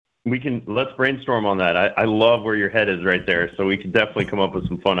Let's brainstorm on that. I love where your head is right there, so we can definitely come up with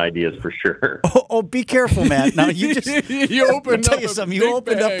some fun ideas for sure. Oh, be careful, Matt. Now you just you opened I'll tell you something. You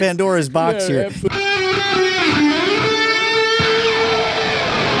opened up Pandora's box here.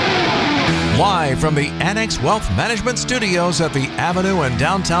 Live from the Annex Wealth Management Studios at the Avenue in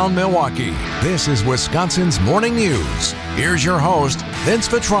downtown Milwaukee, this is Wisconsin's Morning News. Here's your host, Vince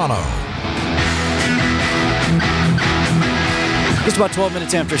Vitrano. Just about 12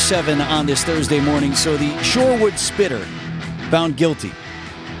 minutes after 7 on this Thursday morning. So the Shorewood Spitter found guilty.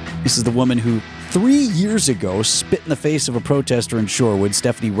 This is the woman who 3 years ago spit in the face of a protester in Shorewood.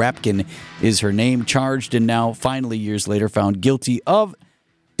 Stephanie Rapkin is her name, charged and now finally years later found guilty of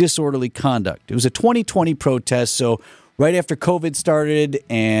disorderly conduct. It was a 2020 protest, so right after COVID started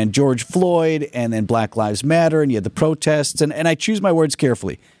and George Floyd and then Black Lives Matter and you had the protests. And I choose my words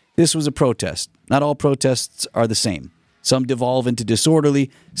carefully. This was a protest. Not all protests are the same. Some devolve into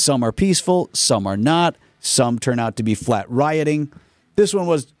disorderly, some are peaceful, some are not, some turn out to be flat rioting. This one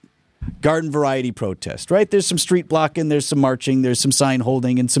was garden variety protest, right? There's some street blocking, there's some marching, there's some sign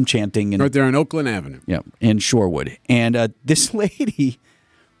holding and some chanting. And, right there on Oakland Avenue. Yeah, in Shorewood. And this lady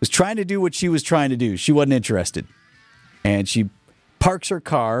was trying to do what she was trying to do. She wasn't interested. And she parks her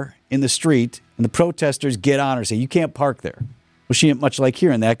car in the street, and the protesters get on her and say, you can't park there. Well, she didn't much like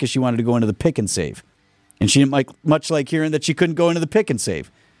hearing that because she wanted to go into the pick and save. And she didn't much like hearing that she couldn't go into the pick and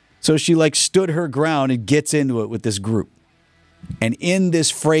save. So she stood her ground and gets into it with this group. And in this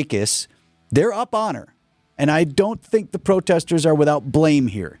fracas, they're up on her. And I don't think the protesters are without blame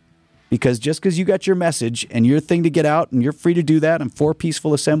here. Because just because you got your message and your thing to get out, and you're free to do that, and for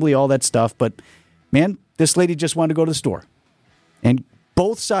peaceful assembly, all that stuff. But, man, this lady just wanted to go to the store. And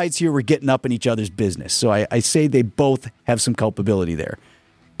both sides here were getting up in each other's business. So I say they both have some culpability there.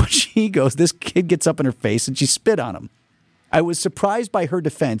 But this kid gets up in her face and she spit on him. I was surprised by her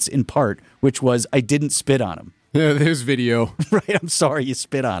defense in part, which was, I didn't spit on him. Yeah, there's video. Right, I'm sorry you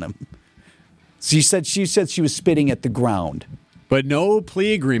spit on him. She said she was spitting at the ground. But no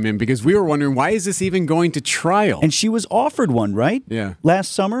plea agreement, because we were wondering, why is this even going to trial? And she was offered one, right? Yeah.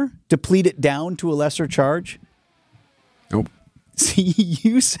 Last summer, to plead it down to a lesser charge. Nope. See,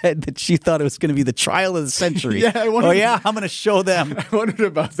 you said that she thought it was going to be the trial of the century. Yeah, I'm going to show them. I wondered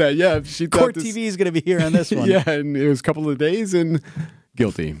about that. Yeah, she thought Court TV is going to be here on this one. Yeah, and it was a couple of days and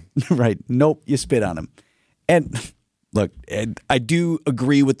guilty. Right. Nope, you spit on him. And look, I do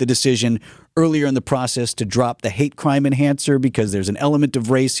agree with the decision earlier in the process to drop the hate crime enhancer because there's an element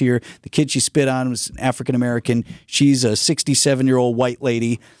of race here. The kid she spit on was an African-American. She's a 67-year-old white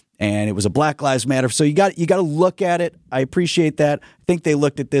lady. And it was a Black Lives Matter. So you got to look at it. I appreciate that. I think they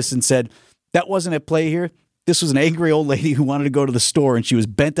looked at this and said, that wasn't at play here. This was an angry old lady who wanted to go to the store, and she was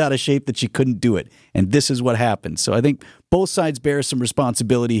bent out of shape that she couldn't do it. And this is what happened. So I think both sides bear some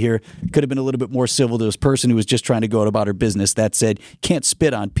responsibility here. Could have been a little bit more civil to this person who was just trying to go about her business. That said, can't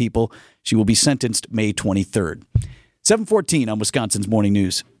spit on people. She will be sentenced May 23rd. 7:14 on Wisconsin's Morning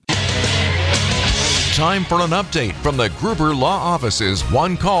News. Time for an update from the Gruber Law Office's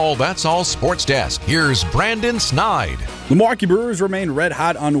One Call, That's All Sports Desk. Here's Brandon Snide. The Milwaukee Brewers remained red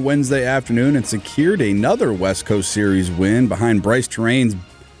hot on Wednesday afternoon and secured another West Coast Series win behind Bryce Terrain's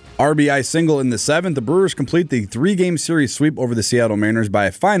RBI single in the seventh. The Brewers complete the three-game series sweep over the Seattle Mariners by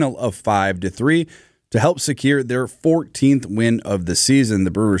a final of 5-3 to help secure their 14th win of the season.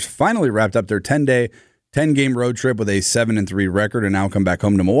 The Brewers finally wrapped up their 10-game road trip with a 7-3 record and now come back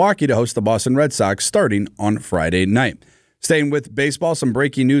home to Milwaukee to host the Boston Red Sox starting on Friday night. Staying with baseball, some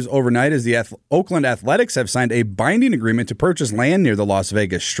breaking news overnight as the Oakland Athletics have signed a binding agreement to purchase land near the Las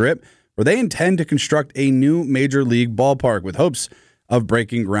Vegas Strip, where they intend to construct a new major league ballpark with hopes of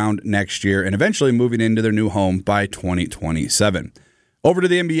breaking ground next year and eventually moving into their new home by 2027. Over to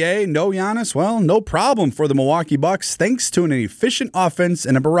the NBA, no Giannis, well, no problem for the Milwaukee Bucks thanks to an efficient offense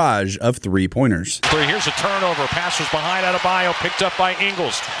and a barrage of three-pointers. Here's a turnover. Passers behind Adebayo, picked up by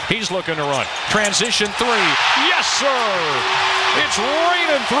Ingles. He's looking to run. Transition three. Yes, sir! It's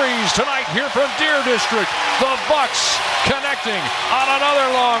raining threes tonight here from Deer District. The Bucks connecting on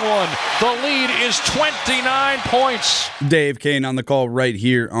another long one. The lead is 29 points. Dave Kane on the call right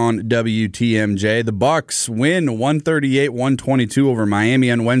here on WTMJ. The Bucks win 138-122 over Miami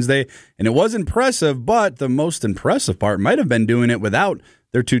on Wednesday, and it was impressive, but the most impressive part might have been doing it without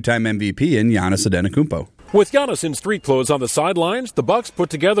their two-time MVP in Giannis Antetokounmpo. With Giannis in street clothes on the sidelines, the Bucks put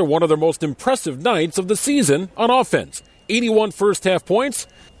together one of their most impressive nights of the season on offense. 81 first-half points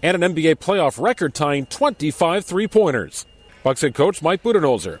and an NBA playoff record-tying 25 three-pointers. Bucks head coach Mike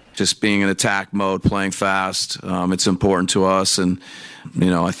Budenholzer. Just being in attack mode, playing fast, it's important to us. And,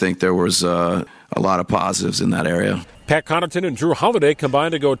 I think there was a a lot of positives in that area. Pat Connaughton and Drew Holiday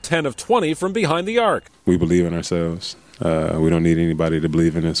combined to go 10 of 20 from behind the arc. We believe in ourselves. We don't need anybody to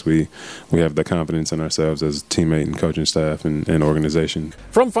believe in us. We have the confidence in ourselves as a teammate and coaching staff and organization.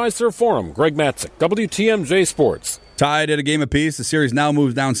 From Fiserv Forum, Greg Matzik, WTMJ Sports. Tied at a game apiece, the series now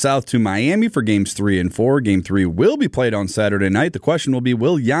moves down south to Miami for games 3 and 4. Game 3 will be played on Saturday night. The question will be,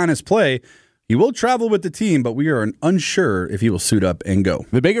 will Giannis play? He will travel with the team, but we are unsure if he will suit up and go.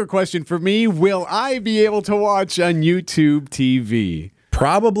 The bigger question for me, will I be able to watch on YouTube TV?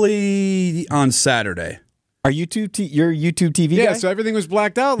 Probably on Saturday. Are your YouTube TV guy? Yeah, so everything was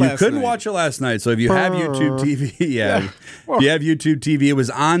blacked out last night. You couldn't watch it last night, so if you have YouTube TV, if you have YouTube TV, it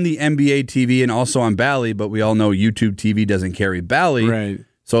was on the NBA TV and also on Bally, but we all know YouTube TV doesn't carry Bally. Right.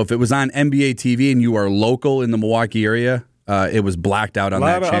 So if it was on NBA TV and you are local in the Milwaukee area, it was blacked out on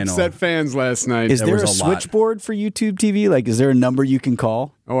that channel. A lot of upset fans last night. Is there a switchboard for YouTube TV? Like, is there a number you can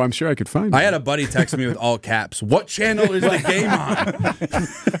call? Oh, I'm sure I could find it. I had a buddy text me with all caps. What channel is the game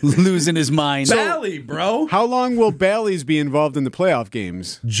on? Losing his mind. Bally, bro. How long will Bally's be involved in the playoff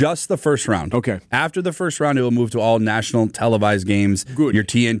games? Just the first round. Okay. After the first round, it will move to all national televised games. Good. Your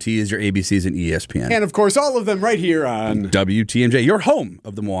TNTs, your ABCs, and ESPN. And, of course, all of them right here on WTMJ, your home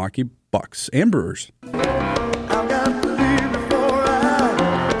of the Milwaukee Bucks and Brewers.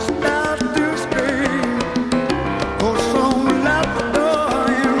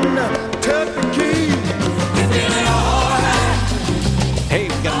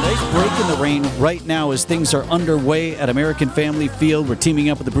 In the rain right now as things are underway at American Family Field. We're teaming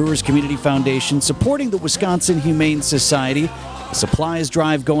up with the Brewers Community Foundation, supporting the Wisconsin Humane Society. A supplies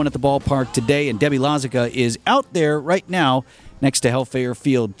drive going at the ballpark today, and Debbie Lazica is out there right now next to Hellfire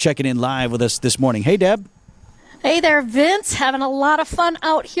Field, checking in live with us this morning. Hey, Deb. Hey there, Vince. Having a lot of fun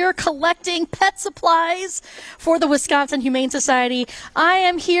out here collecting pet supplies for the Wisconsin Humane Society. I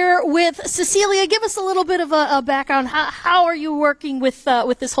am here with Cecilia. Give us a little bit of a background. How are you working with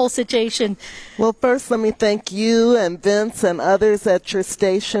this whole situation? Well, first, let me thank you and Vince and others at your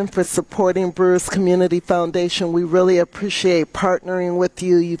station for supporting Brewers Community Foundation. We really appreciate partnering with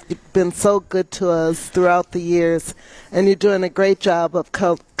you. You've been so good to us throughout the years, and you're doing a great job of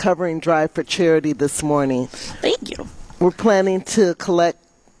covering Drive for Charity this morning. Thank you. We're planning to collect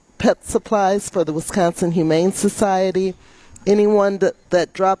pet supplies for the Wisconsin Humane Society. Anyone that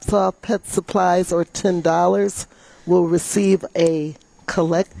drops off pet supplies or $10 will receive a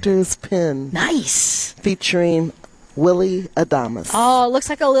collector's pin. Nice. Featuring Willie Adamas. Oh, it looks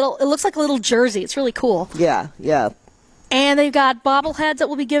like a little jersey. It's really cool. Yeah. And they've got bobbleheads that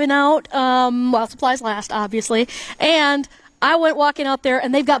will be given out while supplies last, obviously. And I went walking out there,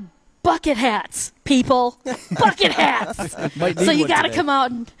 and they've got bucket hats, people. Bucket hats. So you got to come out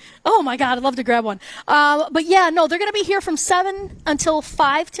and, oh, my God, I'd love to grab one. But, yeah, no, they're going to be here from 7 until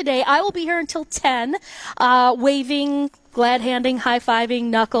 5 today. I will be here until 10, waving, glad-handing, high-fiving,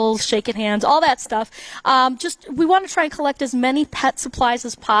 knuckles, shaking hands, all that stuff. We want to try and collect as many pet supplies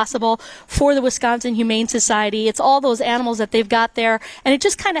as possible for the Wisconsin Humane Society. It's all those animals that they've got there, and it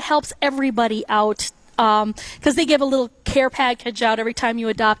just kind of helps everybody out. Because they give a little care package out every time you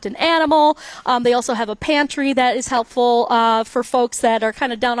adopt an animal. They also have a pantry that is helpful for folks that are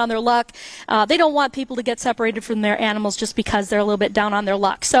kind of down on their luck. They don't want people to get separated from their animals just because they're a little bit down on their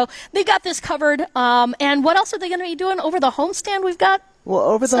luck. So they've got this covered. And what else are they going to be doing over the homestand we've got? Well,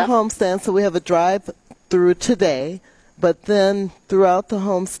 over the homestand, so we have a drive-through today. But then throughout the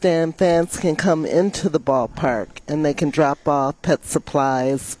homestand, fans can come into the ballpark and they can drop off pet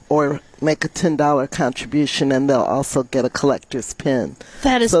supplies or make a $10 contribution, and they'll also get a collector's pin.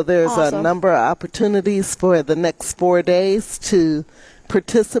 That is so there's awesome. A number of opportunities for the next 4 days to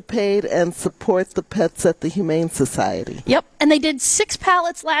participate and support the pets at the Humane Society. Yep, and they did 6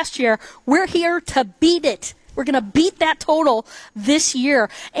 pallets last year. We're here to beat it. We're going to beat that total this year.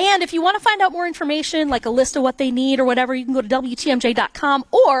 And if you want to find out more information, like a list of what they need or whatever, you can go to WTMJ.com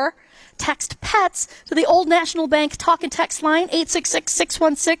or text PETS to the Old National Bank talk and text line,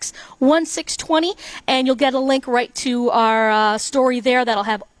 866-616-1620, and you'll get a link right to our story there that'll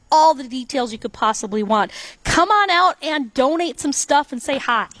have all the details you could possibly want. Come on out and donate some stuff and say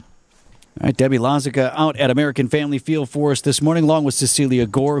hi. All right, Debbie Lazica out at American Family Field for us this morning, along with Cecilia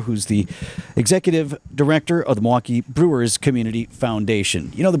Gore, who's the executive director of the Milwaukee Brewers Community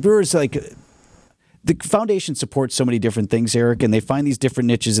Foundation. You know, the Brewers, the foundation supports so many different things, Eric, and they find these different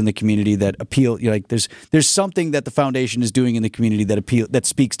niches in the community that appeal. There's something that the foundation is doing in the community that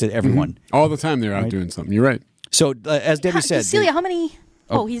speaks to everyone. Mm-hmm. All the time they're out doing something. You're right. So, as Debbie said, Cecilia, how many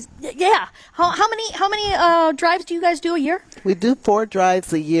Oh, yeah. How many drives do you guys do a year? We do 4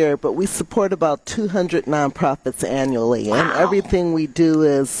 drives a year, but we support about 200 nonprofits annually. Wow. And everything we do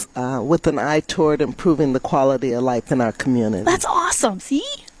is with an eye toward improving the quality of life in our community. That's awesome. See?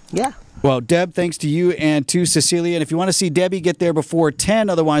 Yeah. Well, Deb, thanks to you and to Cecilia. And if you want to see Debbie, get there before 10.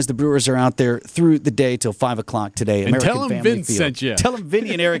 Otherwise, the Brewers are out there through the day till 5 o'clock today. And American tell them Family Vince Field. sent you. Tell them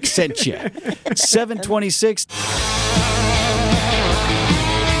Vinny and Eric sent you. 7:26.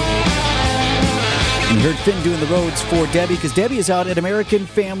 And you heard Finn doing the roads for Debbie because Debbie is out at American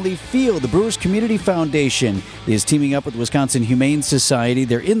Family Field. The Brewers Community Foundation is teaming up with Wisconsin Humane Society.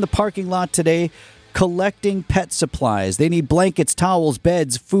 They're in the parking lot today collecting pet supplies. They need blankets, towels,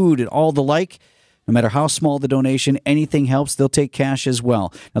 beds, food, and all the like. No matter how small the donation, anything helps. They'll take cash as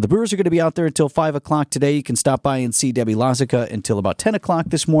well. Now, the Brewers are going to be out there until 5 o'clock today. You can stop by and see Debbie Lazica until about 10 o'clock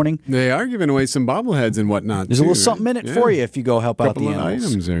this morning. They are giving away some bobbleheads and whatnot. There's a little something in it for you if you go help out the Couple of animals.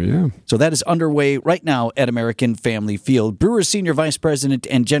 items there, yeah. So that is underway right now at American Family Field. Brewers Senior Vice President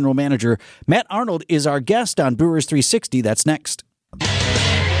and General Manager Matt Arnold is our guest on Brewers 360. That's next.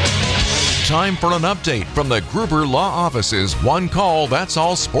 Time for an update from the Gruber Law Office's One Call, That's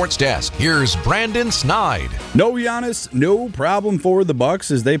All Sports Desk. Here's Brandon Snide. No Giannis, no problem for the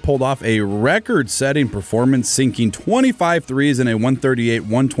Bucks as they pulled off a record-setting performance, sinking 25 threes in a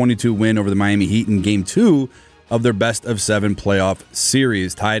 138-122 win over the Miami Heat in Game 2 of their best-of-7 playoff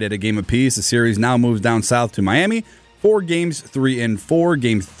series. Tied at a game apiece, the series now moves down south to Miami. 4 games, 3 and 4.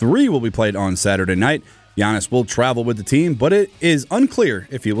 Game 3 will be played on Saturday night. Giannis will travel with the team, but it is unclear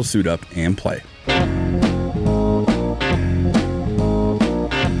if he will suit up and play.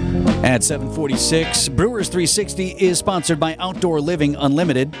 At 7:46, Brewers 360 is sponsored by Outdoor Living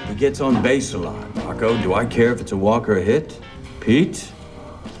Unlimited. He gets on base a lot. Marco, do I care if it's a walk or a hit? Pete?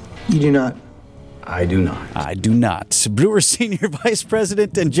 You do not. I do not. I do not. Brewers Senior Vice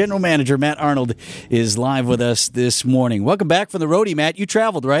President and General Manager Matt Arnold is live with us this morning. Welcome back from the roadie, Matt. You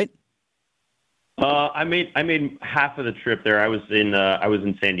traveled, right? I made half of the trip there. I was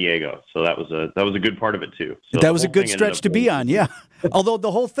in San Diego, so that was a good part of it too. So that was a good stretch to be on, yeah. Although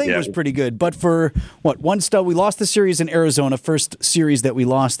the whole thing was pretty good, but for one stub, we lost the series in Arizona, first series that we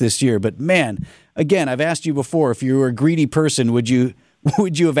lost this year. But man, again, I've asked you before, if you were a greedy person, would you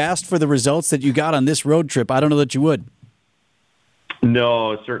have asked for the results that you got on this road trip? I don't know that you would.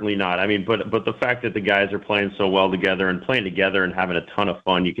 No, certainly not. I mean, but the fact that the guys are playing so well together and playing together and having a ton of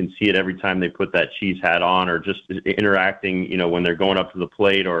fun, you can see it every time they put that cheese hat on or just interacting, when they're going up to the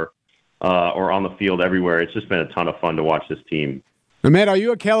plate or on the field everywhere. It's just been a ton of fun to watch this team. Now, Matt, are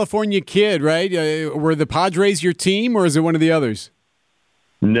you a California kid, right? Were the Padres your team or is it one of the others?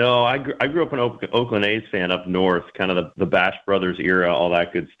 No, I grew up an Oakland A's fan up north, kind of the Bash Brothers era, all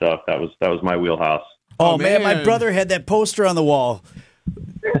that good stuff. That was my wheelhouse. Oh, man, my brother had that poster on the wall.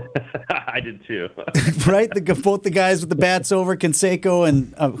 I did too. Right? Both the guys with the bats over, Canseco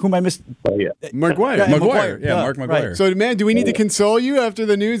and whom I missed? Oh, yeah. McGuire. Yeah, Mark McGuire. Right. So, man, do we need to console you after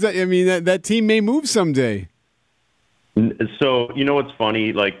the news? That team may move someday. So, what's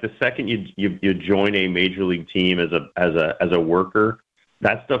funny? Like the second you join a major league team as a worker,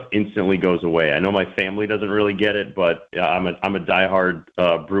 that stuff instantly goes away. I know my family doesn't really get it, but I'm a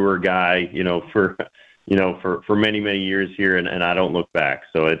diehard Brewer guy, for many, many years here, and I don't look back.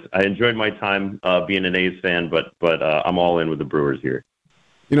 So I enjoyed my time being an A's fan, but I'm all in with the Brewers here.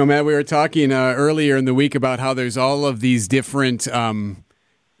 Matt, we were talking earlier in the week about how there's all of these different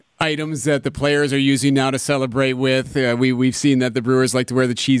items that the players are using now to celebrate with. We've seen that the Brewers like to wear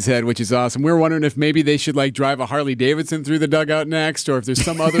the cheese head, which is awesome. We're wondering if maybe they should drive a Harley Davidson through the dugout next, or if there's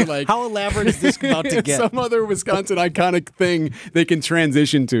some other how elaborate is this about to get? Some other Wisconsin iconic thing they can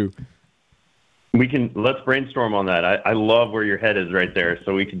transition to. Let's brainstorm on that. I love where your head is right there,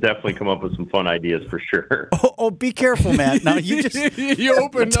 so we can definitely come up with some fun ideas for sure. Oh, be careful, Matt. Now you just you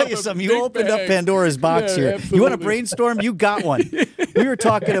opened tell you something. You opened up Pandora's box here. Absolutely. You want to brainstorm? You got one. We were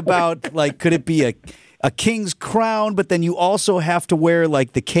talking about could it be a king's crown, but then you also have to wear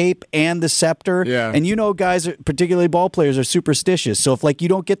the cape and the scepter. Yeah. And guys, particularly ball players, are superstitious. So if you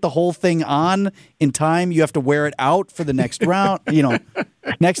don't get the whole thing on in time, you have to wear it out for the next round.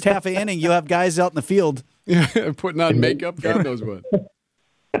 Next half of inning, you have guys out in the field. Yeah, putting on makeup, God knows what.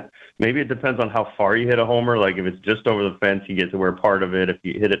 Maybe it depends on how far you hit a homer. Like if it's just over the fence, you get to wear part of it. If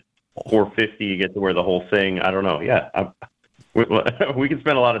you hit it 450, you get to wear the whole thing. I don't know. Yeah. We can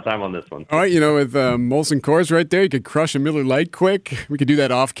spend a lot of time on this one. All right, with Molson Coors right there, you could crush a Miller Lite quick. We could do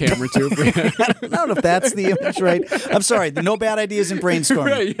that off camera, too. I don't know if that's the image, right? I'm sorry. No bad ideas in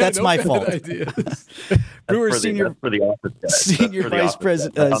brainstorming. Right, yeah, that's no my bad fault. Brewers senior vice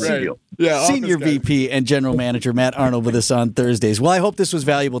president, senior VP and general manager Matt Arnold with us on Thursdays. Well, I hope this was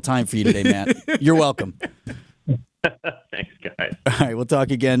valuable time for you today, Matt. You're welcome. Thanks, guys. All right, we'll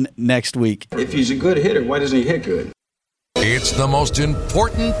talk again next week. If he's a good hitter, why doesn't he hit good? It's the most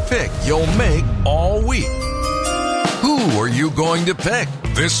important pick you'll make all week. Who are you going to pick?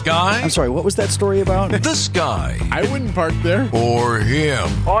 This guy? I'm sorry, what was that story about? This guy? I wouldn't park there. Or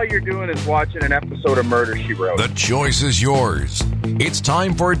him? All you're doing is watching an episode of Murder, She Wrote. The choice is yours. It's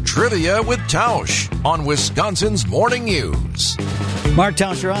time for Trivia with Tausch on Wisconsin's Morning News. Mark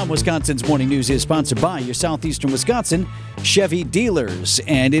Tauscher on Wisconsin's Morning News is sponsored by your Southeastern Wisconsin Chevy dealers.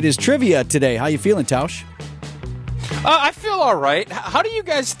 And it is trivia today. How you feeling, Tausch? I feel all right. How do you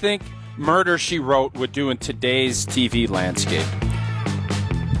guys think Murder, She Wrote would do in today's TV landscape?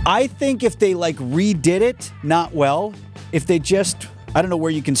 I think if they redid it, not well. If they just, I don't know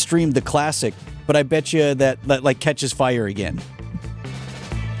where you can stream the classic, but I bet you that catches fire again.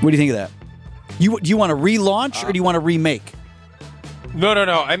 What do you think of that? Do you want to relaunch or do you want to remake? No.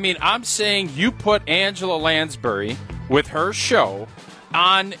 I mean, I'm saying you put Angela Lansbury with her show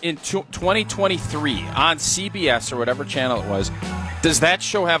on in 2023 on CBS or whatever channel it was. Does that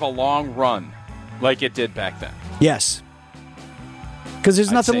show have a long run like it did back then? Yes. Because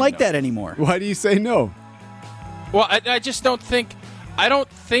there's nothing like that anymore. Why do you say no? Well, I just don't think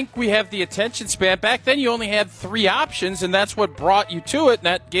we have the attention span. Back then, you only had 3 options, and that's what brought you to it, and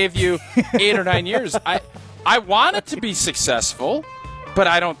that gave you 8 or 9 years. I want it to be successful, but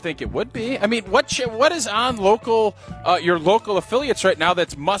I don't think it would be. I mean, what is on your local affiliates right now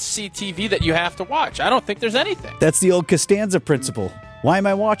that's must-see TV that you have to watch? I don't think there's anything. That's the old Costanza principle. Why am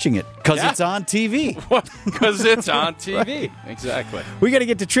I watching it? Because it's on TV. Because it's on TV. Right. Exactly. We got to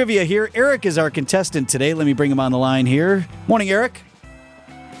get to trivia here. Eric is our contestant today. Let me bring him on the line here. Morning, Eric.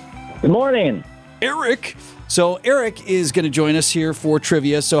 Good morning. Eric. So Eric is going to join us here for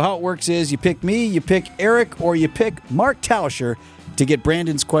trivia. So how it works is you pick me, you pick Eric, or you pick Mark Tauscher to get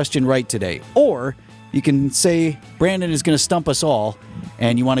Brandon's question right today. Or you can say Brandon is going to stump us all,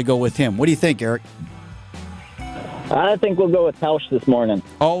 and you want to go with him. What do you think, Eric? I think we'll go with Tausch this morning.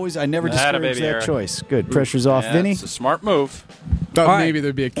 Always, I never discourage that Eric. Choice. Good. Pressure's off, Vinny. It's a smart move. Thought maybe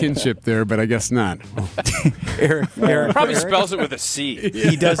there'd be a kinship there, but I guess not. Eric probably spells it with a C.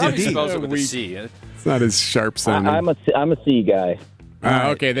 He does probably indeed. spells it with a C. It's not as sharp sounding. I'm a C guy.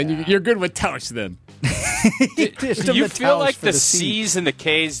 Okay, then you're good with Tausch then. Do you feel like the C's and the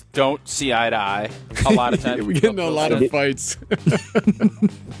K's don't see eye to eye a lot of times? We get into a lot of fights.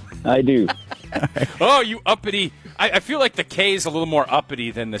 I do. Oh, you uppity. I feel like the K is a little more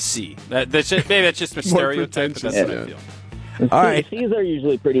uppity than the C. Maybe that's just a stereotype, but that's what I feel. All right. C's are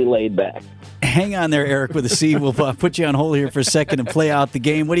usually pretty laid back. Hang on there, Eric, with a C. We'll put you on hold here for a second and play out the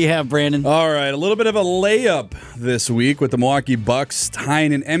game. What do you have, Brandon? All right, a little bit of a layup this week with the Milwaukee Bucks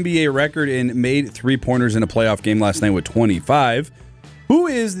tying an NBA record and made 3-pointers in a playoff game last night with 25. Who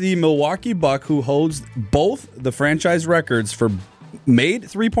is the Milwaukee Buck who holds both the franchise records for made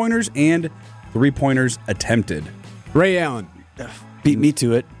 3-pointers and 3-pointers attempted? Ray Allen. Beat me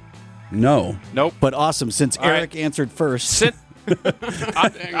to it. No. Nope. But awesome, since Eric answered first.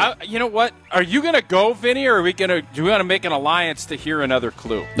 You know what? Are you going to go, Vinny, or do we want to make an alliance to hear another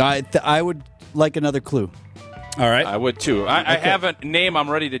clue? I would like another clue. All right. I would, too. I have a name I'm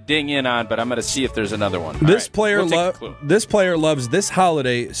ready to ding in on, but I'm going to see if there's another one. This player loves this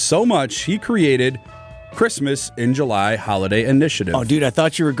holiday so much, he created Christmas in July holiday initiative. Oh, dude, I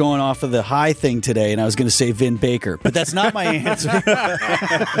thought you were going off of the high thing today, and I was going to say Vin Baker, but that's not my answer.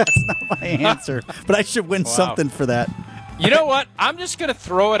 That's not my answer. But I should win something for that. You know what? I'm just going to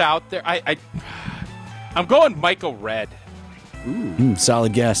throw it out there. I'm going Michael Redd. Ooh,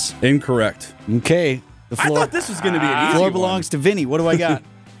 solid guess. Incorrect. Okay. The floor, I thought this was going to be an easy floor one. belongs to Vinny. What do I got?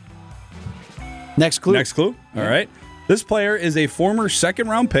 Next clue. Next clue. All right. This player is a former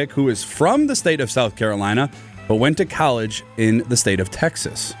second-round pick who is from the state of South Carolina, but went to college in the state of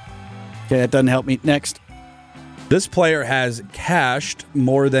Texas. Okay, that doesn't help me. Next. This player has cashed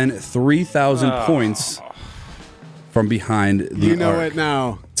more than 3,000 points from behind the You know arc. it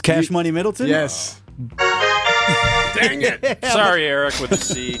now. It's Cash Money Middleton? Yes. Dang it. Sorry, Eric, with a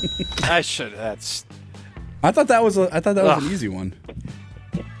C. I thought that was an easy one.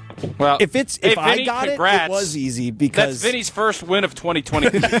 Well, if Vinny, I got congrats. it was easy because that's Vinny's first win of 2020.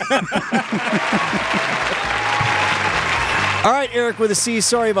 All right, Eric with a C.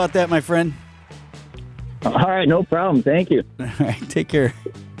 Sorry about that, my friend. All right, no problem. Thank you. All right, take care.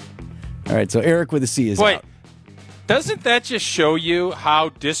 All right, so Eric with a C is out. Doesn't that just show you how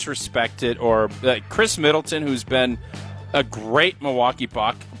disrespected, or Chris Middleton, who's been a great Milwaukee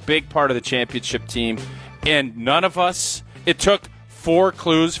Buck, big part of the championship team, and none of us, it took 4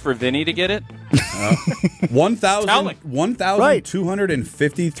 clues for Vinny to get it?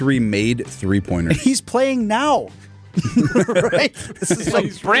 1,253 made three-pointers. He's playing now. Right? This is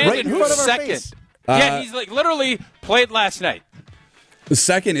like Brandon, right in who's front of our second? face. Yeah, he's like literally played last night. The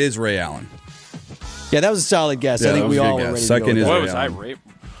second is Ray Allen. Yeah, that was a solid guess. I think we all were ready second to go. Is Ray Allen.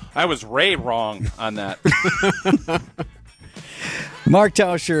 I was Ray wrong on that. Mark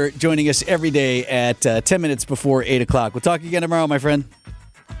Tauscher joining us every day at 10 minutes before 8 o'clock. We'll talk again tomorrow, my friend.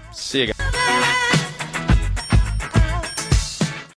 See you guys.